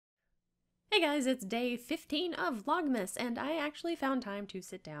Hey guys, it's day 15 of Vlogmas, and I actually found time to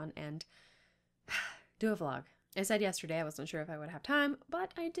sit down and do a vlog. I said yesterday I wasn't sure if I would have time,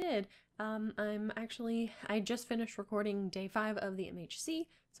 but I did. I just finished recording day 5 of the MHC,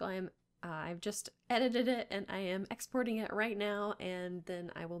 so I've just edited it and I am exporting it right now, and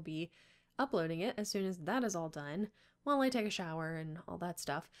then I will be uploading it as soon as that is all done while I take a shower and all that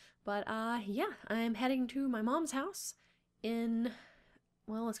stuff. But yeah, I'm heading to my mom's house in,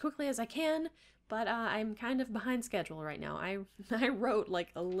 well, as quickly as I can, but I'm kind of behind schedule right now. I wrote like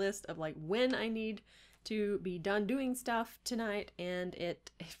a list of like when I need to be done doing stuff tonight, and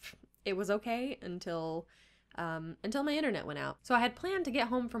it was okay until my internet went out. So I had planned to get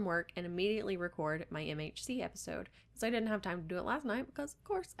home from work and immediately record my MHC episode, because I didn't have time to do it last night because of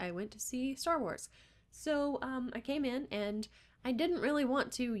course I went to see Star Wars. So I came in and I didn't really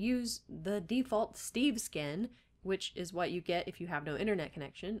want to use the default Steve skin, which is what you get if you have no internet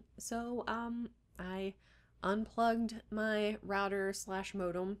connection. So I unplugged my router /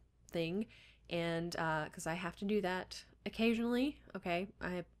 modem thing, and because I have to do that occasionally. Okay,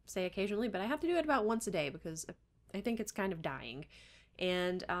 I say occasionally, but I have to do it about once a day because I think it's kind of dying.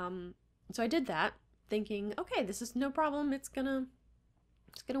 And so I did that thinking, okay, this is no problem. It's gonna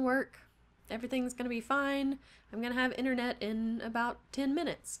work. Everything's gonna be fine. I'm gonna have internet in about 10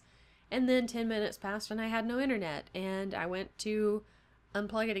 minutes. And then 10 minutes passed and I had no internet, and I went to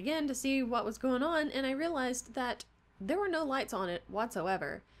unplug it again to see what was going on, and I realized that there were no lights on it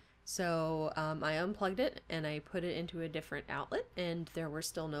whatsoever. So I unplugged it and I put it into a different outlet, and there were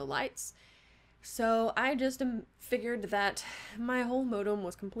still no lights. So I just figured that my whole modem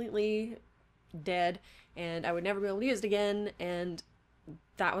was completely dead and I would never be able to use it again, and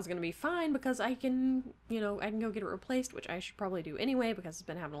that was going to be fine because I can go get it replaced, which I should probably do anyway because it's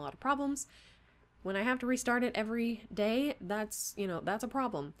been having a lot of problems. When I have to restart it every day, that's a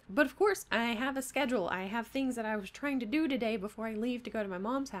problem. But of course, I have a schedule. I have things that I was trying to do today before I leave to go to my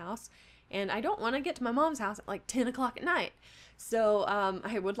mom's house, and I don't want to get to my mom's house at like 10 o'clock at night. So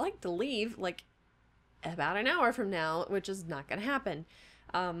I would like to leave like about an hour from now, which is not going to happen.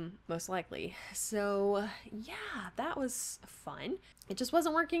 Most likely. So yeah, that was fun. It just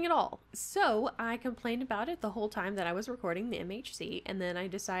wasn't working at all. So I complained about it the whole time that I was recording the MHC, and then I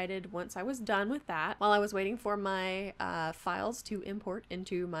decided once I was done with that, while I was waiting for my files to import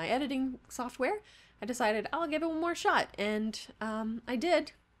into my editing software, I decided I'll give it one more shot, and I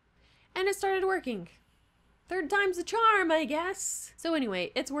did, and it started working. Third time's the charm, I guess. So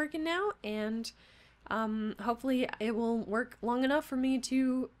anyway, it's working now, and hopefully it will work long enough for me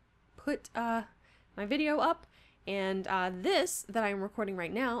to put my video up, and this that I'm recording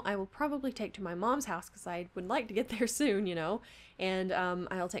right now I will probably take to my mom's house because I would like to get there soon, and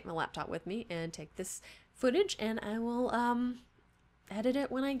I'll take my laptop with me and take this footage, and I will edit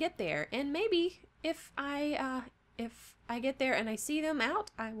it when I get there, and maybe if I get there and I see them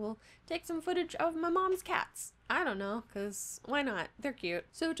out, I will take some footage of my mom's cats. I don't know, because why not? They're cute.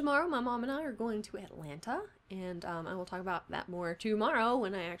 So tomorrow my mom and I are going to Atlanta, and I will talk about that more tomorrow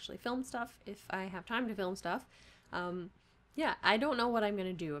when I actually film stuff, if I have time to film stuff. Yeah, I don't know what I'm going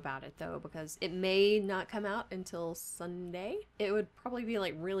to do about it though, because it may not come out until Sunday. It would probably be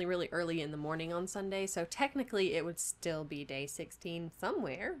like really, really early in the morning on Sunday, so technically it would still be day 16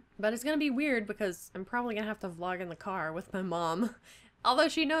 somewhere. But it's going to be weird because I'm probably going to have to vlog in the car with my mom, although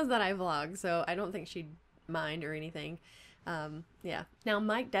she knows that I vlog, so I don't think she'd mind or anything. Yeah. Now,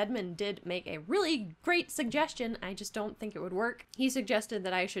 Mike Deadman did make a really great suggestion. I just don't think it would work. He suggested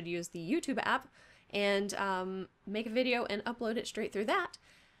that I should use the YouTube app and make a video and upload it straight through that,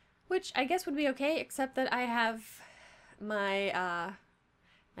 which I guess would be okay, except that I have my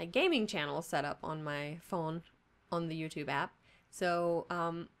my gaming channel set up on my phone on the YouTube app. So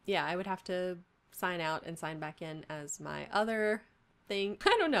yeah, I would have to sign out and sign back in as my other thing.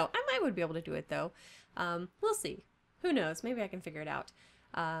 I don't know. I would be able to do it though. We'll see. Who knows? Maybe I can figure it out.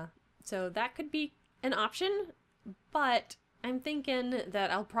 So that could be an option, but I'm thinking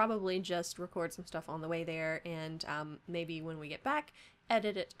that I'll probably just record some stuff on the way there, and maybe when we get back,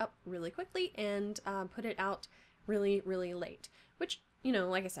 edit it up really quickly and put it out really, really late, which,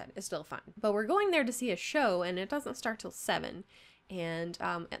 like I said, is still fine. But we're going there to see a show, and it doesn't start till 7, and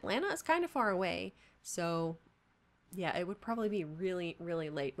Atlanta is kind of far away, so yeah, it would probably be really,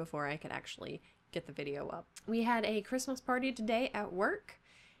 really late before I could actually get the video up. We had a Christmas party today at work,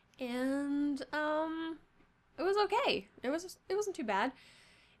 and it was okay. It wasn't too bad.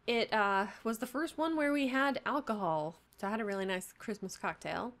 It was the first one where we had alcohol, so I had a really nice Christmas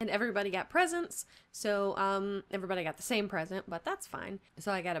cocktail, and everybody got presents, so everybody got the same present, but that's fine.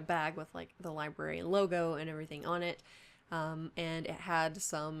 So I got a bag with like the library logo and everything on it. and it had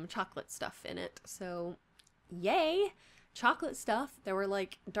some chocolate stuff in it. So yay, chocolate stuff. There were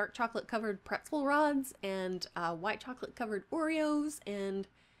like dark chocolate covered pretzel rods and white chocolate covered Oreos, and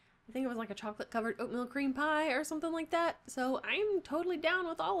I think it was like a chocolate covered oatmeal cream pie or something like that. So I'm totally down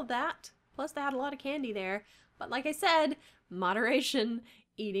with all of that. Plus they had a lot of candy there. But like I said, moderation,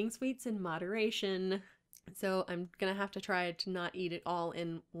 eating sweets in moderation. So I'm gonna have to try to not eat it all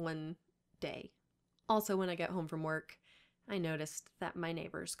in one day. Also, when I got home from work, I noticed that my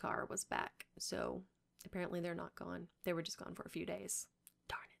neighbor's car was back. So apparently they're not gone. They were just gone for a few days.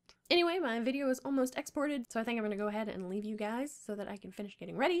 Darn it. Anyway, my video is almost exported, so I think I'm gonna go ahead and leave you guys so that I can finish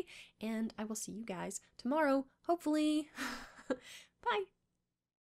getting ready, and I will see you guys tomorrow, hopefully. Bye!